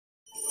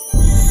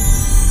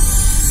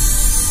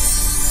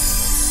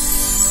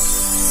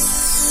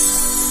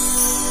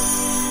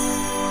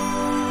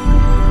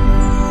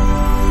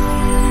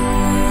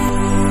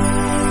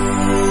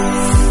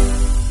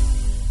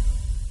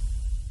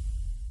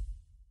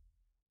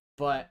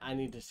But I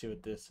need to see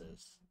what this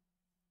is.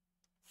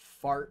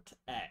 Fart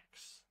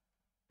X.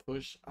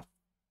 Push a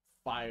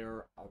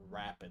fire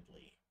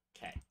rapidly.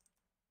 Okay.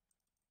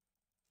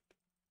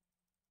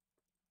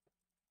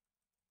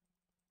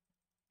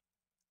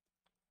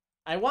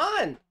 I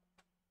won!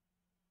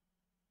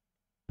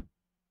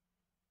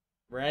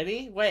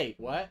 Ready? Wait,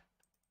 what?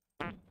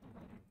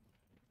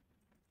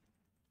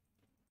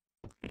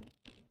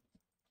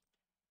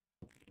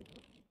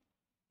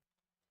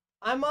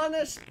 I'm on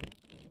a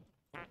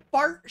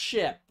fart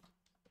ship.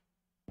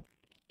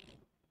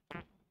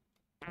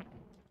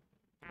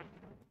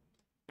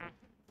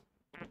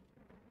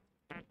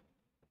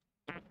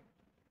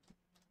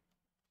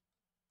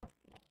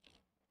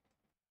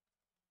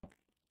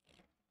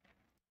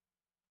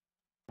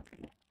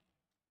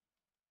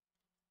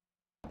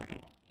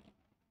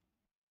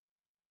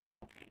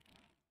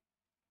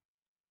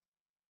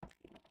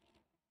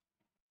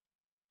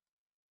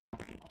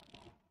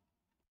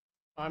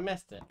 Oh, I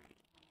missed it.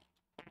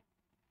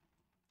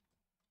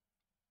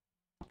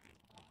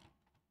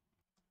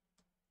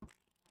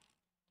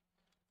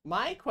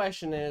 My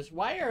question is,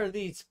 why are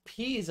these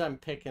peas I'm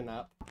picking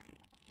up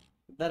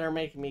that are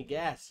making me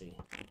gassy?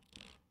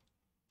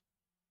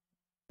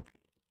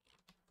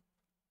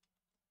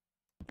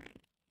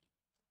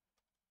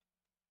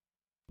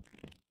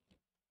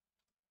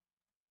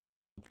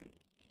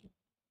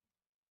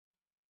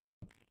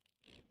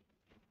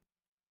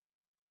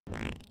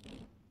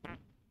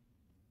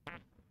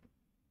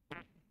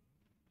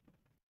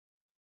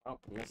 Oh,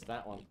 missed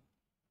that one.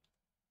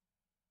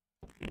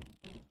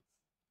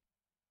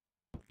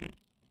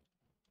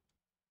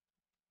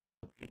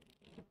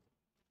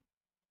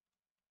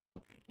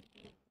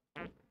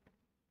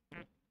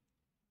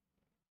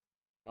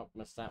 Oh,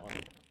 missed that one.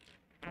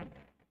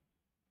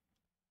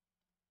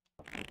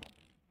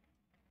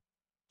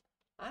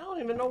 I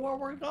don't even know where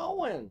we're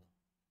going.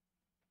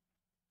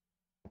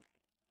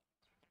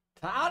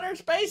 To outer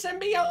space and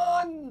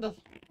beyond!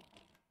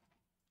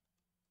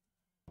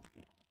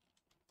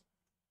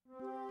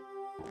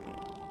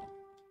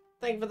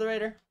 Thank you for the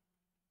raider.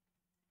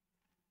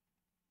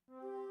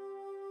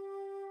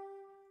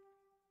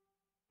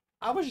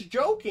 I was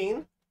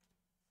joking.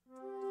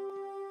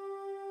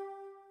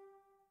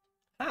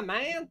 Hi,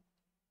 man.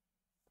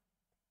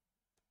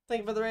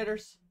 Thank you for the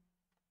raiders.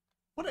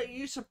 What are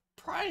you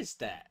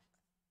surprised at?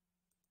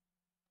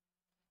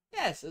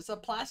 Yes, it's a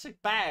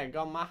plastic bag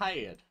on my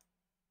head.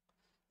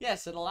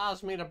 Yes, it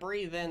allows me to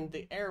breathe in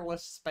the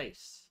airless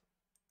space.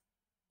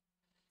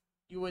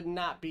 You would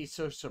not be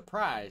so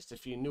surprised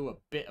if you knew a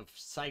bit of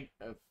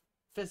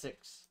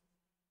physics.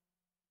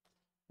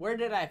 Where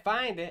did I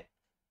find it?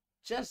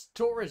 Just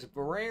tourists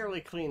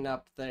rarely clean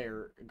up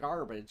their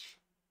garbage.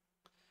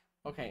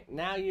 Okay,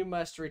 now you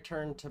must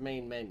return to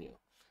main menu.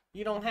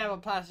 You don't have a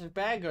plastic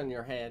bag on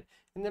your head,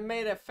 and it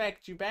may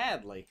affect you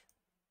badly.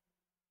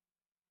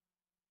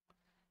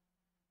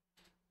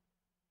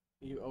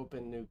 You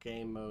open new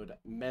game mode.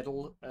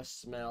 Metal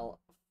smell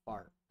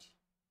fart.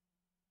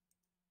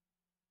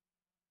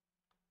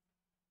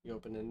 You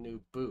open a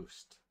new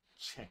boost.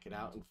 Check it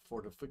out in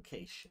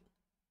fortification.